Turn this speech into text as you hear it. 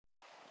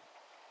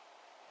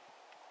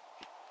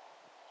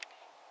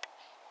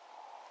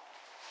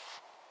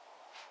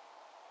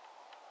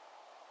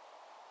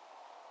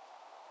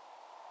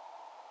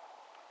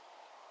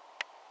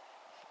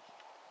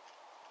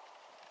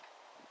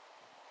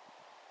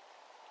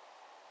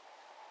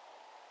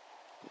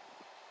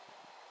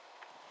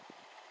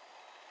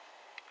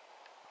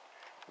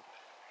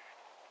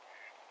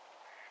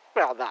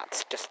Well,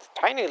 that's just a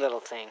tiny little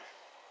thing.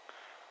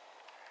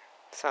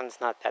 The sun's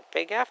not that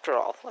big after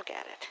all. Look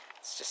at it.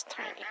 It's just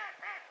tiny.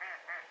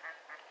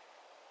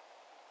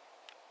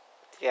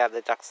 Yeah,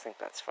 the ducks think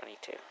that's funny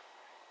too.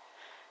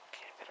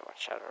 Okay, I better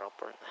watch out or I'll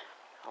burn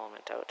the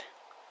element out.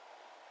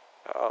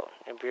 Oh,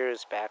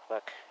 Nibiru's back,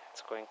 look.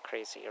 It's going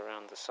crazy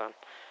around the sun.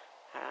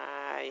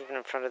 Even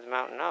in front of the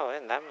mountain. Oh,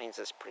 and that means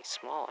it's pretty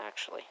small,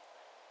 actually.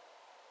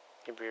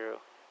 Nibiru.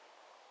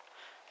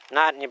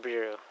 Not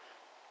Nibiru.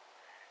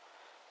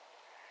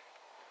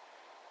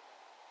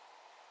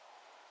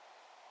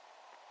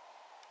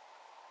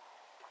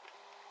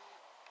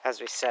 As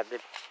we said, the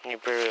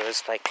Nibiru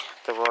is like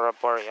the Aurora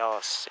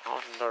Borealis, you know,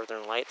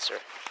 Northern Lights, or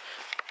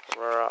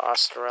Aurora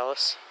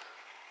Australis.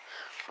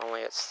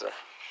 Only it's the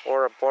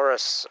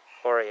Ouroboros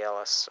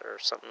Borealis, or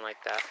something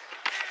like that.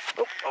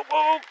 Oh, oh,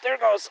 oh, there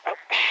it goes. Oh.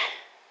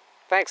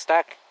 Thanks,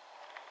 Doc.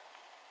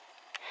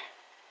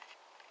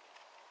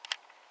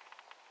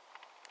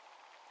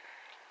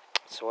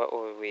 So what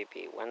will we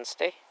be?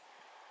 Wednesday?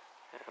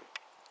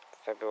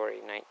 February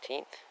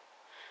 19th.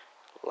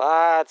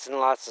 Lots and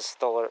lots of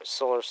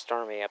solar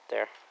stormy up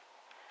there.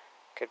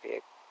 Could be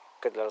a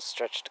good little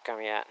stretch to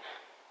come yet.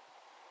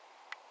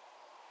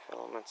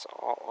 Filaments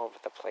all over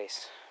the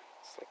place.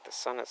 It's like the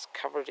sun is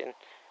covered in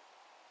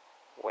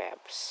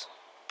webs.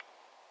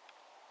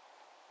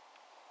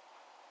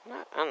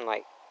 Not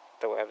unlike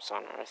the webs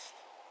on Earth,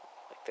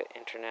 like the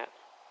internet,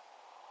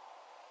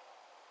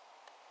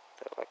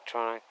 the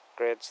electronic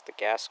grids, the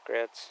gas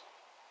grids,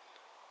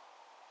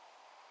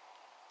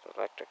 the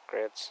electric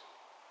grids,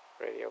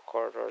 radio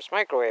corridors,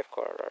 microwave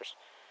corridors,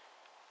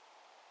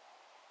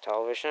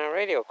 television and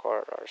radio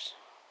corridors.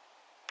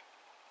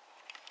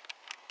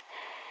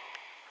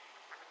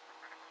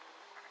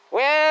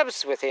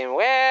 Webs within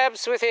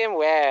webs within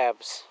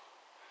webs.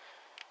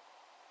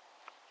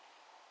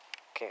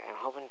 Okay, I'm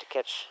hoping to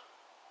catch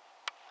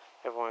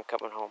everyone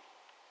coming home.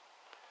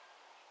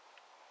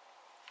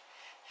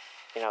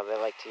 You know, they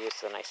like to use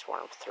the nice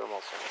warm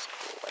thermals when it's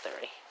cool weather,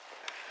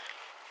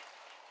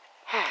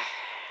 eh?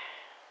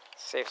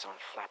 Saves on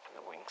flapping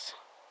the wings.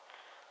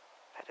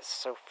 That is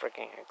so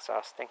freaking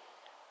exhausting.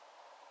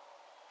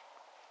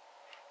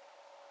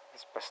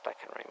 As best I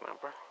can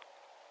remember.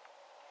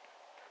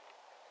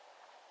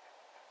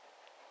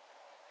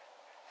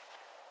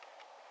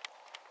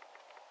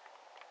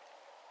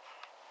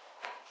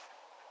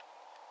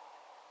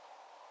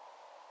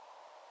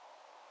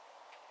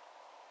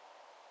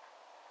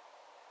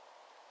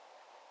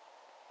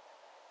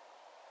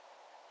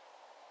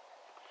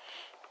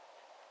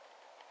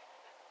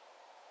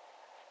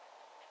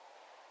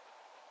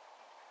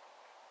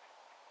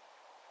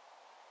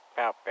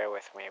 Well, bear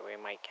with me, we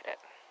might get it.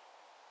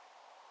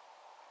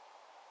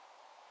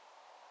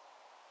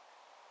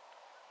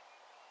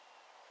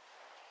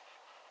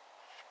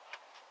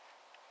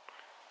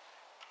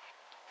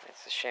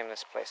 It's a shame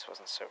this place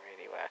wasn't so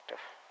radioactive.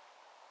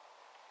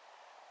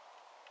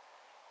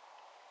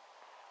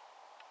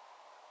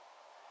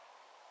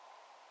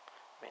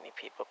 Many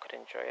people could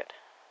enjoy it.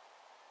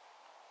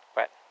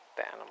 But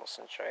the animals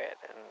enjoy it,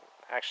 and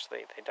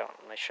actually they don't,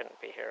 and they shouldn't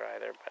be here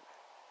either, but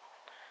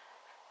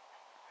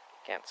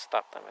can't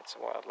stop them. It's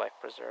a wildlife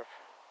preserve,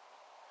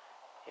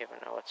 even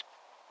though it's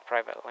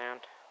private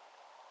land.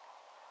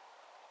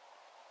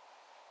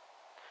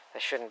 They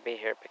shouldn't be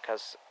here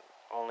because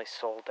only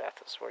soul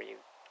death is where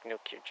you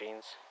nuke your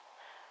genes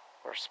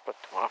or split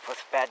them off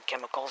with bad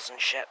chemicals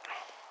and shit.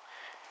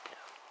 You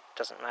know,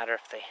 doesn't matter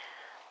if the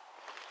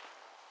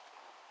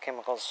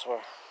chemicals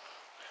were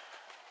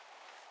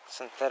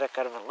synthetic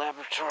out of a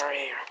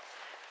laboratory or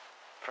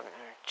from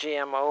a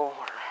GMO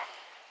or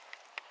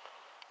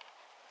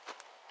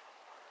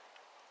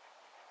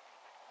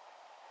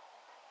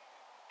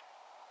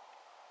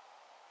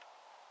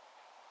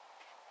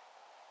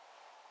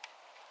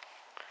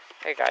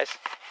hey guys,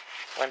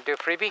 wanna do a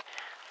freebie?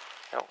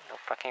 No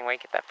fucking way,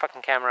 get that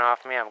fucking camera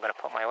off me. I'm gonna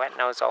put my wet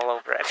nose all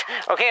over it.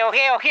 Okay, I'm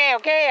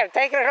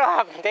taking it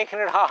off,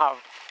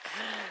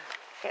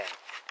 Okay.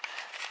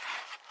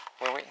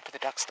 We're waiting for the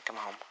ducks to come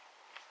home.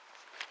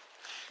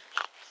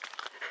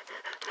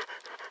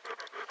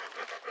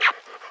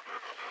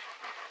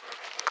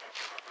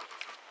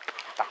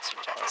 Ducks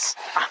are jealous.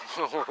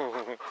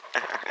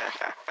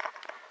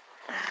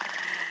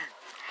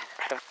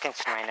 Don't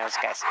pinch my nose,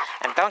 guys.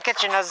 And don't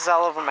get your noses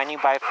all over my new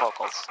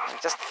bifocals. I'm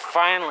just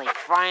finally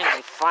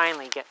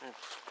getting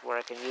where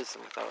I can use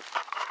them without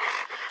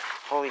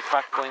holy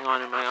fuck going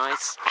on in my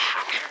eyes.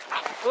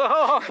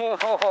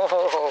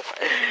 Whoa!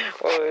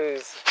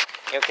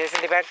 You okay,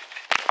 Cindy Bag?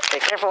 Okay,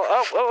 careful.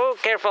 Oh,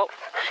 careful.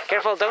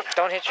 Careful,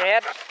 don't hit your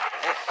head.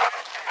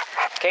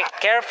 Okay,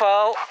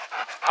 careful.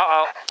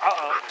 Uh-oh.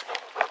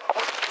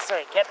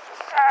 Sorry, kid.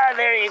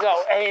 There you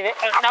go. Hey,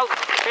 no,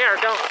 there,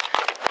 don't.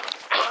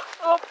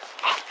 Oh.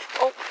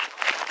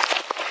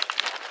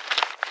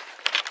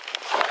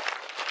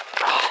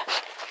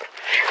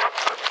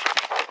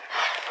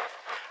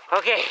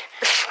 Okay,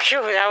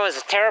 phew, that was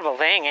a terrible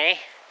thing, eh?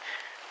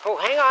 Oh,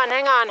 hang on.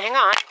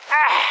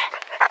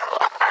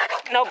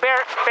 No,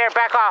 bear,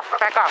 back off.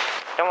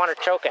 Don't want her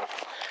choking.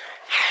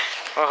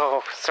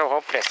 Oh, so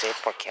hopeless, eh,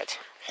 poor kid.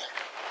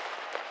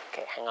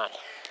 Okay, hang on.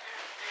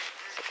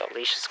 So the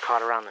leash is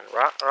caught around the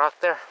rock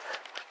there.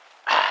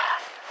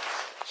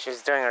 She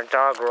was doing her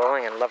dog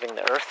rolling and loving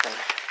the earth and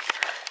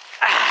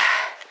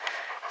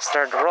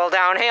started to roll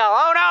downhill.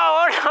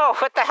 Oh no,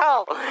 what the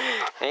hell?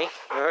 Hey,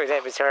 oh,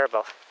 that was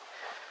horrible.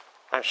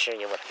 I'm sure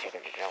you would have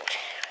figured it out.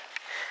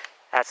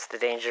 That's the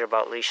danger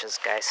about leashes,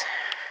 guys.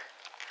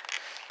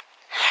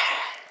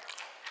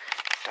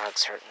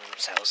 Dogs hurting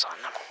themselves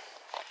on them.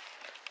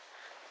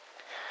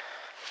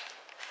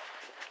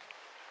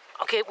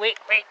 Okay, wait,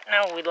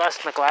 no, we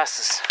lost my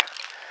glasses.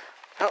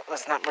 Oh,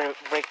 let's not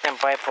break them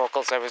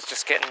bifocals. I was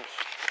just getting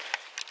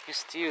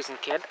used to using,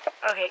 kid.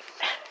 Okay,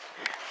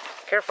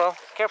 careful.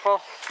 Okay,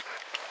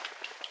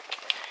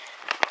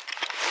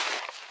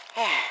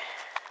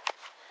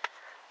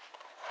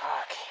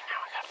 now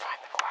we gotta find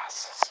the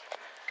glasses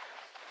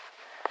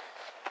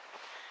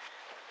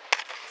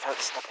without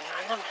stepping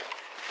on them.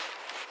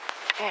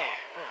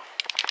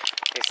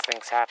 These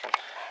things happen.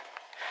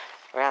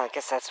 Well, I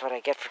guess that's what I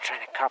get for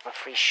trying to cop a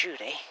free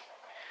shoot, eh?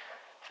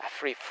 A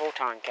free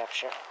photon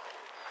capture.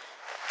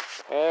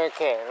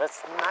 Okay,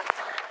 let's not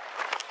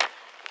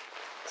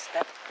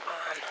step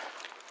on.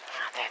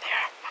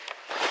 There.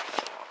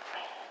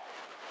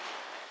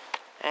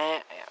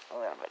 Yeah, a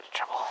little bit of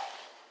trouble.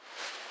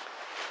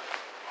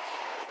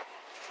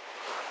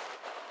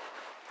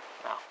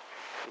 Well,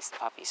 at least the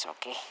puppy's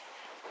okay.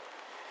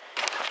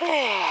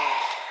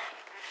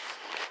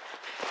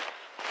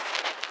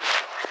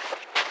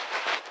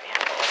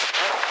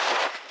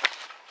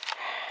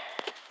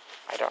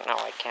 I don't know,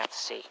 I can't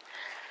see.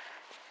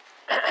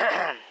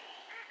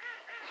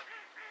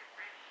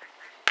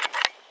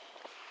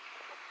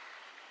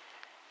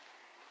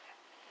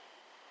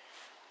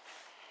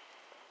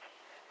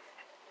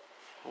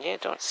 Yeah,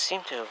 don't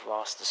seem to have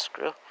lost the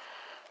screw.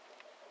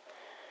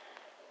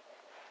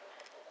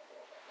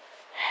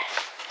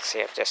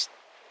 See, I'm just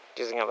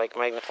using it like a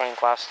magnifying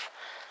glass.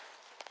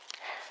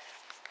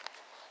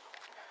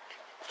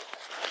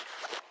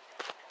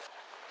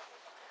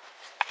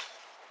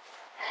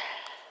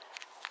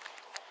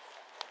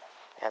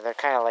 Yeah, they're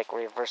kind of like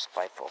reverse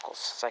bifocals,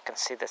 so I can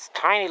see this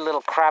tiny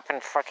little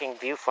crapping fucking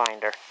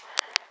viewfinder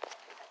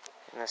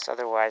in this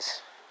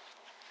otherwise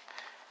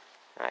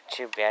not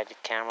too bad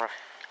camera.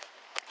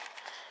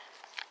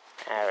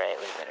 Alright,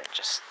 we better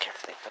just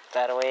carefully put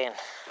that away and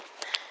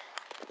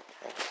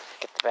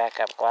get the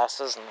backup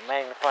glasses and the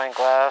magnifying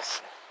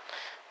glass,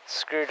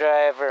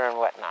 screwdriver and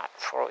whatnot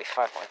before we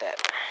fuck with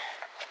it.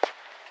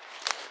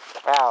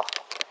 Wow,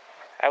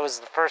 that was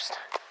the first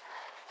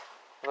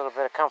little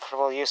bit of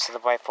comfortable use of the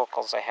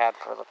bifocals I had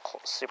for the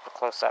super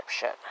close-up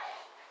shit.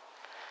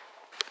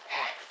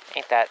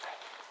 Ain't that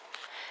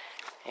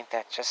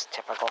just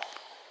typical?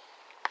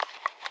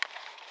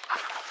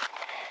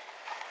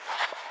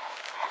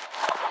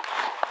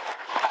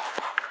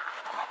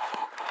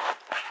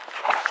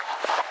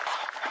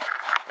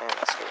 And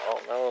as we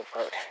all know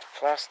about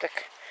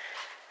plastic,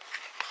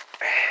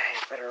 you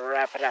better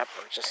wrap it up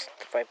or just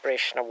the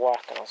vibration of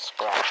walking will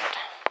scratch it.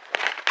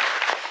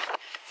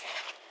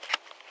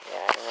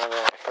 Yeah, I remember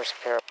my first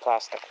pair of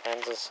plastic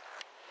lenses.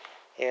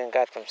 Even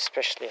got them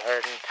specially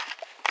hardened,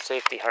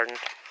 safety hardened,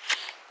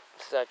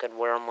 so I could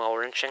wear them while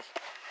wrenching.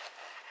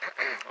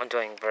 I'm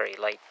doing very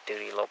light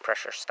duty, low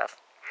pressure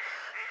stuff.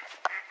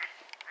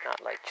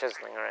 Not like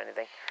chiseling or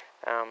anything.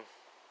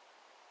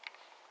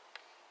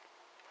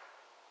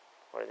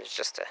 Where there's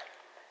just a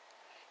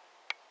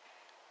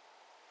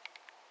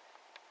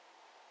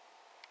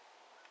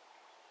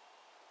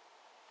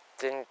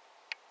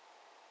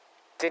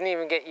didn't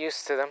even get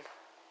used to them,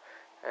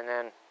 and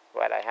then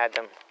I had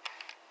them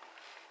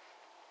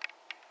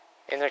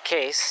in their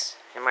case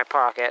in my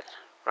pocket,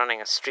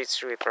 running a street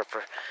sweeper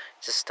for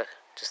just a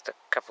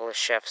couple of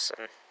shifts,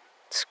 and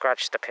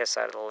scratched the piss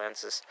out of the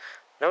lenses.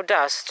 No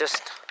dust,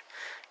 just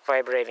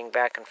vibrating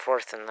back and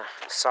forth in the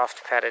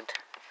soft padded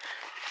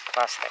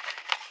plastic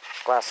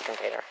glass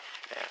container.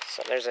 Yeah,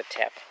 so there's a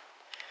tip.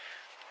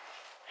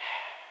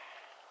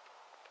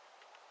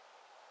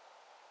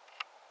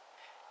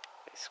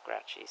 They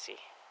scratch easy.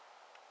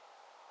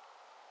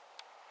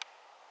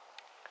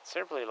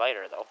 Considerably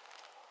lighter though.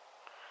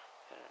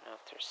 I don't know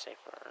if they're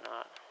safer or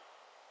not.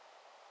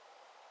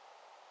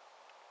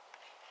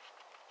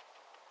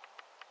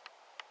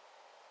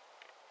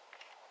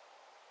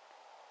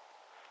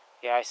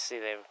 Yeah, I see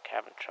they're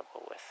having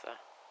trouble with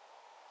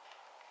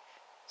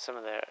some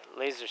of the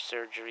laser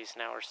surgeries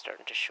now are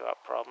starting to show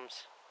up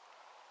problems.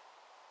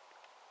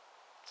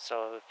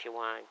 So if you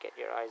want to get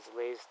your eyes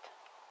lased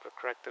for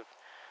corrective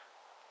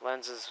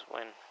lenses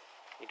when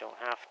you don't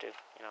have to,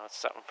 you know, it's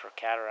something for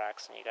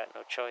cataracts and you got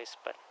no choice,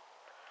 but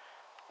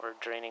or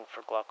draining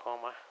for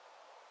glaucoma.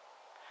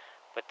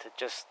 But to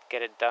just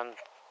get it done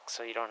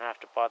so you don't have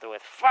to bother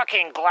with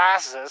fucking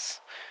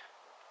glasses.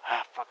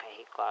 Fuck, I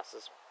hate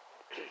glasses.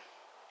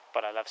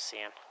 But I love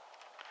seeing.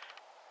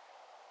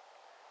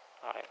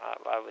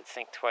 I would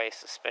think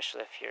twice,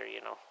 especially if you're,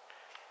 you know,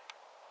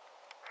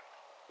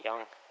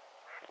 young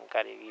and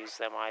got to use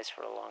them eyes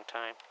for a long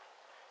time.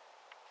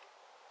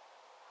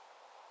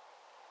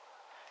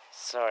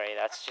 Sorry,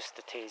 that's just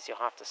a tease. You'll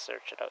have to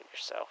search it out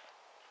yourself.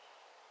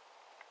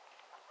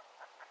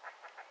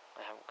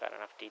 I haven't got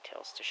enough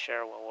details to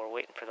share while we're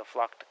waiting for the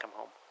flock to come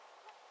home.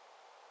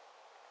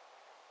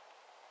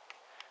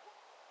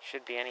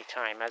 Should be any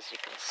time, as you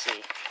can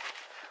see.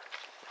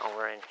 Oh,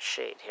 we're in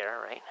shade here,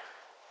 right?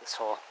 This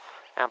whole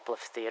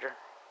amphitheater.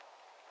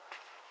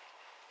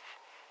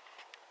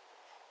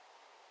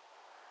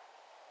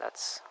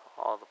 That's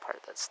all the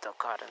part that's still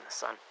caught in the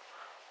sun.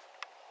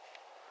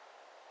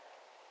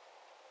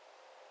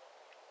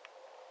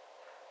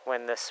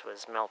 When this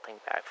was melting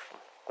back from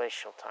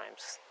glacial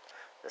times,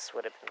 this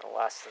would have been the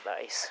last of the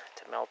ice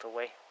to melt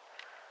away.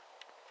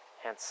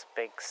 Hence,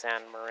 big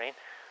sand moraine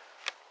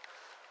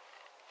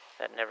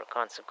that never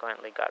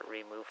consequently got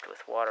removed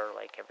with water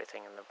like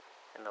everything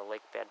in the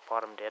lake bed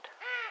bottom did.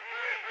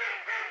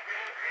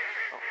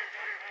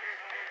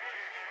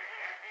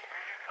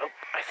 Oh,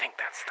 I think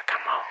that's the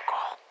come home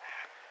call.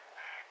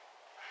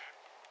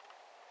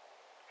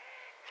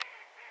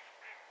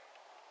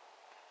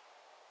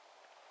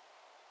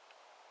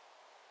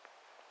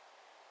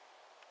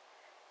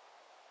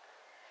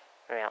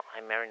 Well,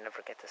 I may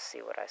never get to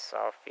see what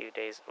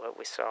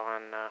we saw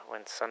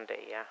on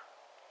Sunday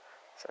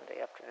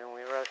afternoon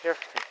we were out here.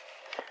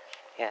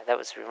 Yeah, that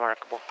was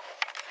remarkable.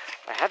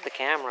 I had the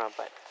camera,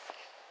 but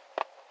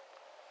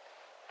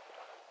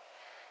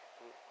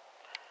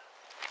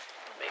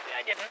maybe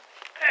I didn't.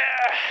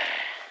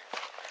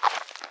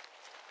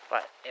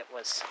 But it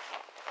was,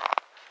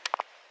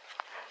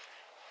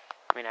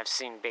 I mean, I've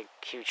seen big,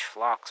 huge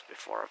flocks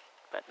before,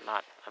 but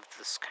not of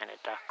this kind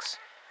of ducks.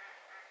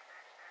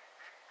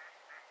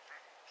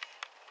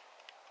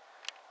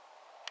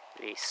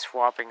 The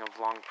swapping of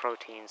long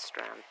protein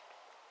strand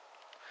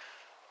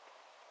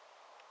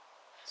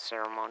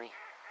ceremony.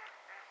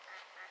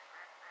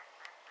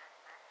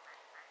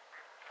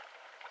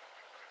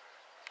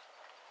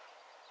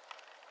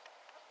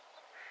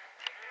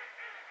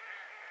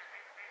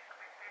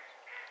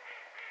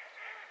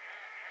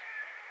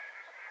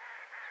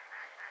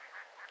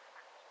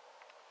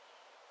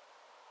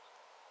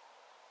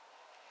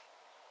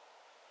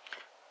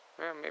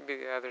 Well, maybe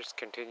the others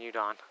continued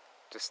on.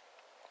 Just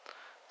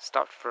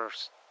stopped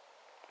first.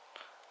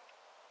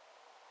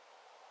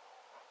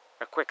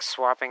 A quick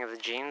swapping of the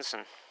genes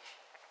and...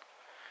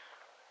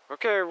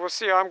 Okay, we'll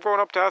see. I'm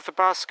going up to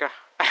Athabasca.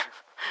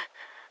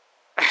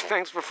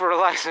 Thanks for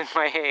fertilizing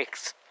my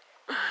eggs.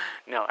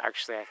 No,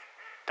 actually,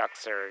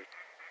 ducks are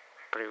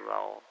pretty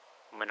well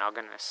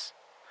monogamous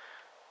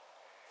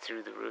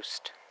through the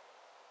roost.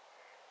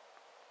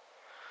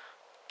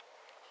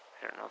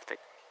 I don't know if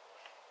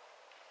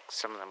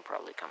some of them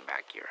probably come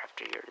back year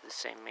after year to the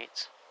same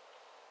mates.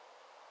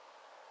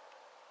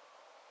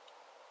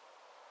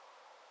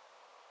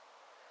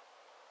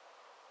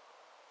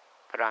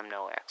 But I'm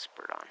no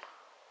expert on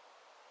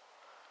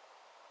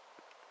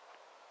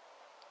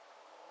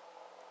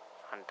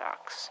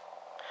ducks.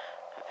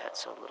 I've had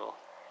so little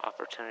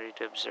opportunity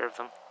to observe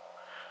them.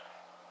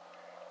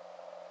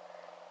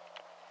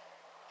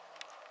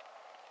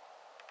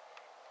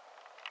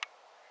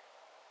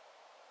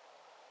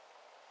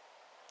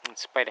 In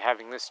spite of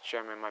having this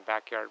gem in my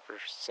backyard for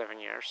 7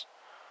 years.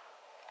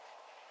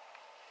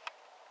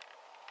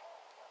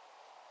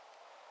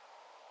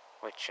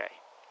 Which I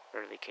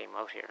barely came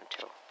out here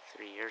until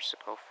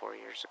 4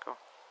 years ago.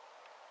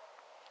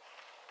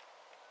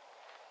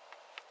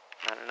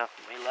 Not enough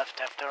of me left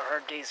after a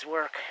hard day's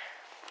work.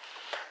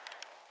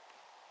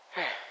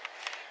 And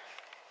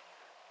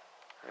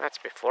that's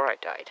before I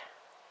died.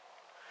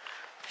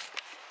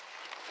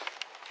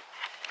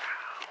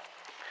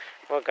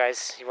 Well,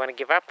 guys, you want to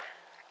give up?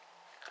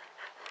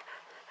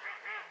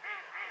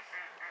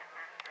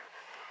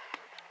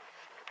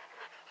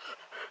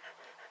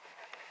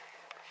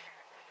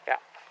 Yeah,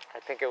 I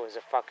think it was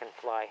a fucking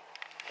fly.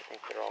 I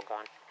think they're all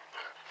gone.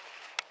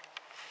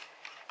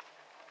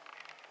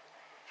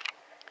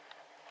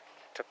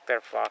 Took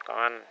their flock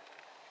on.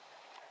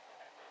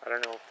 I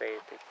don't know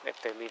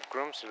if they leave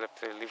grooms or if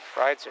they leave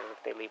brides or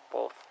if they leave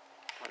both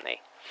when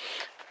they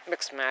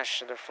mix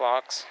mash their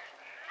flocks.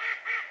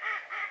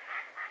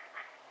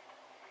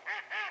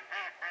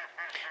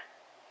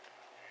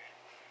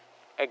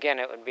 Again,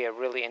 it would be a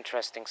really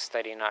interesting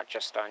study, not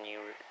just on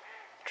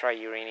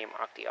triuranium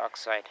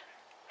octioxide,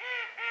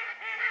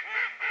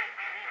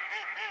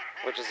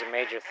 which is a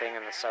major thing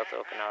in the South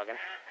Okanagan.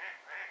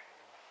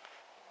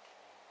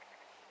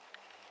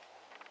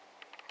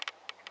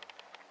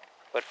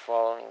 But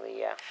following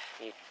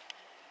the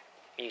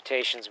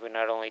mutations would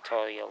not only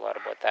tell you a lot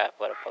about that,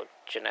 but about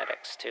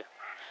genetics too.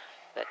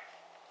 That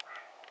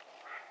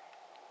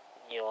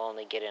you'll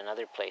only get in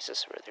other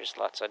places where there's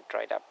lots of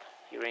dried up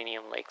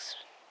uranium lakes.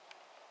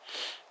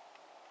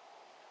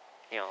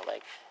 You know,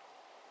 like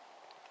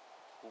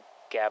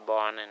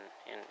Gabon and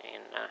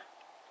in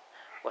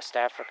West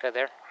Africa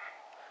there,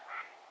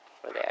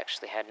 where they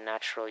actually had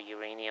natural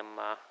uranium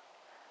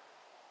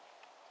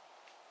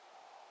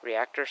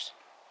reactors.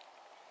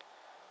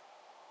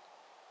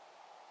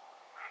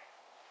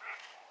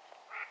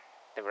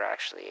 They were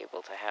actually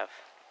able to have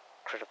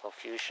critical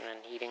fusion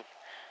and heating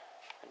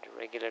under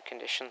regular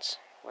conditions,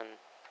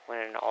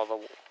 when all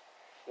the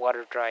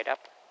water dried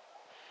up,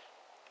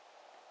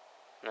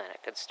 and then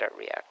it could start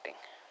reacting.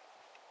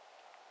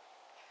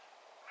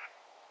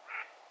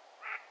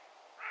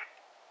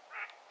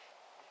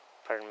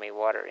 Pardon me,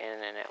 water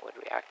in, and it would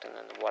react, and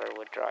then the water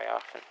would dry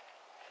off, and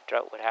a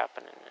drought would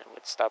happen, and it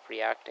would stop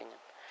reacting.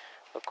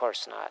 Of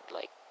course not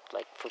like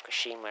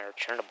Fukushima or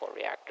Chernobyl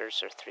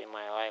reactors or 3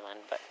 Mile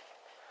Island, but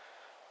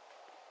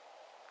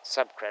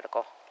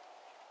subcritical,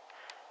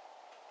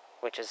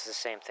 which is the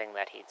same thing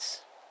that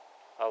heats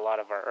a lot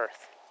of our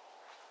Earth.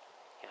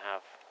 You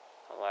have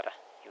a lot of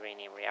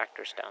uranium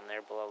reactors down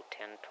there below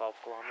 10, 12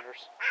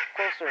 kilometers.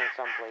 Closer in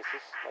some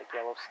places, like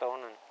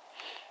Yellowstone, and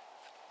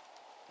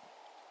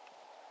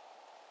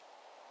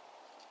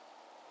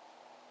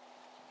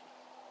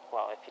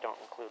well, if you don't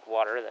include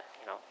water, the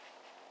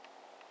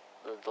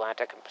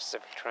Atlantic and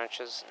Pacific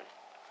trenches, and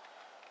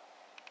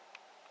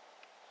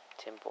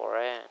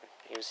Timbora, and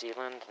New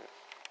Zealand, and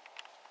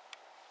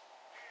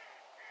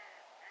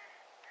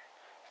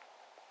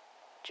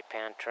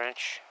Japan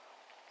Trench.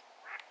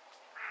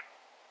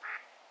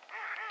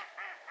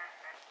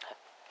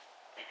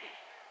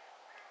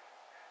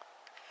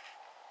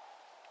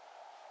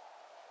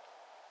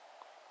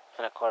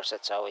 And of course,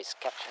 it's always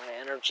capturing the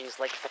energies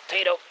like a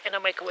potato in a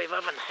microwave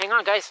oven. Hang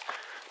on, guys.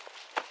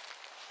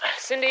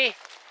 Cindy,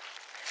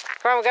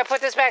 come on, we gotta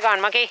put this back on,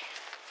 monkey.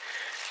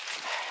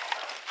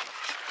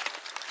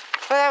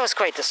 Well, that was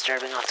quite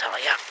disturbing, I'll tell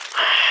you.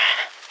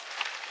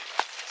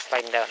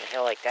 Sliding down the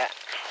hill like that.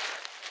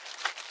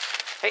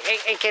 Hey,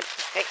 kid,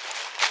 hey.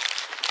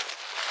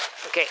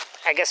 Okay,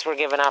 I guess we're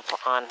giving up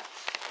on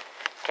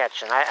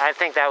catching. I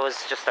think that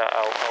was just a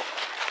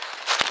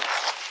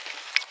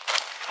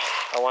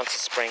once a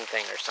spring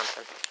thing or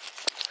something.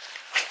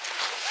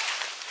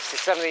 See,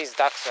 some of these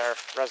ducks are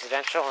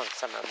residential and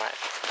some are not.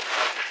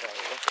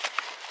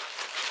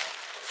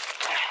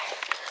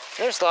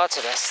 There's lots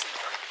of this.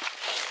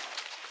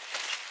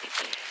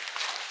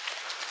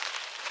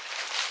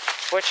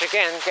 Which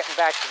again, getting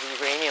back to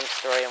the uranium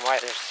story and why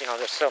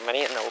there's so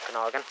many in the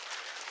Okanagan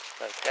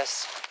like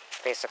this.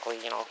 Basically,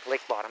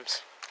 lake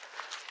bottoms.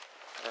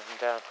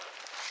 And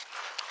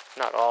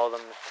not all of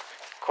them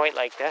quite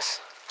like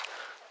this.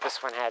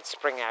 This one had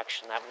spring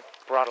action that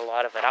brought a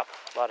lot of it up,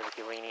 a lot of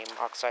the uranium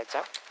oxides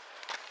up.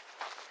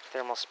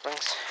 Thermal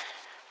springs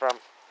from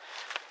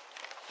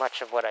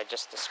much of what I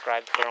just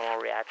described, thermal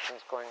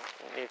reactions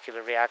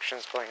nuclear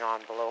reactions going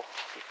on below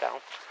deep down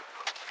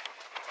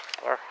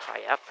or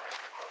high up.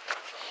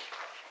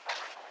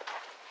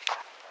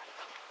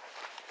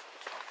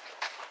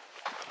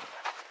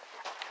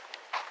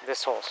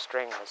 This whole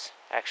string was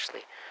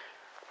actually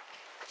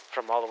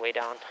from all the way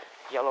down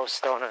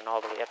Yellowstone and all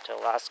the way up to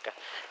Alaska.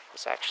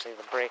 Was actually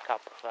the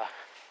breakup of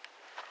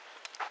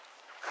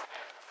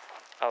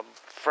a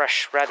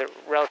fresh,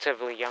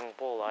 relatively young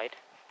bolide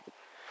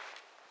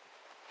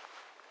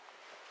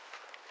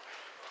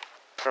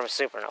from a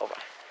supernova.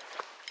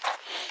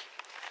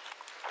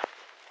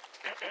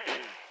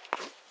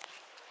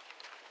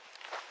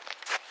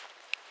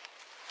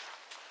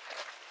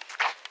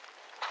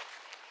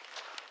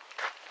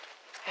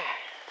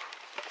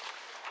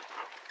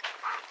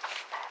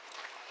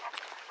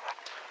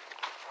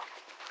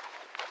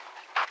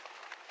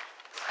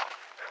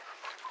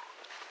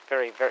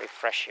 Very, very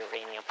fresh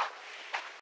uranium.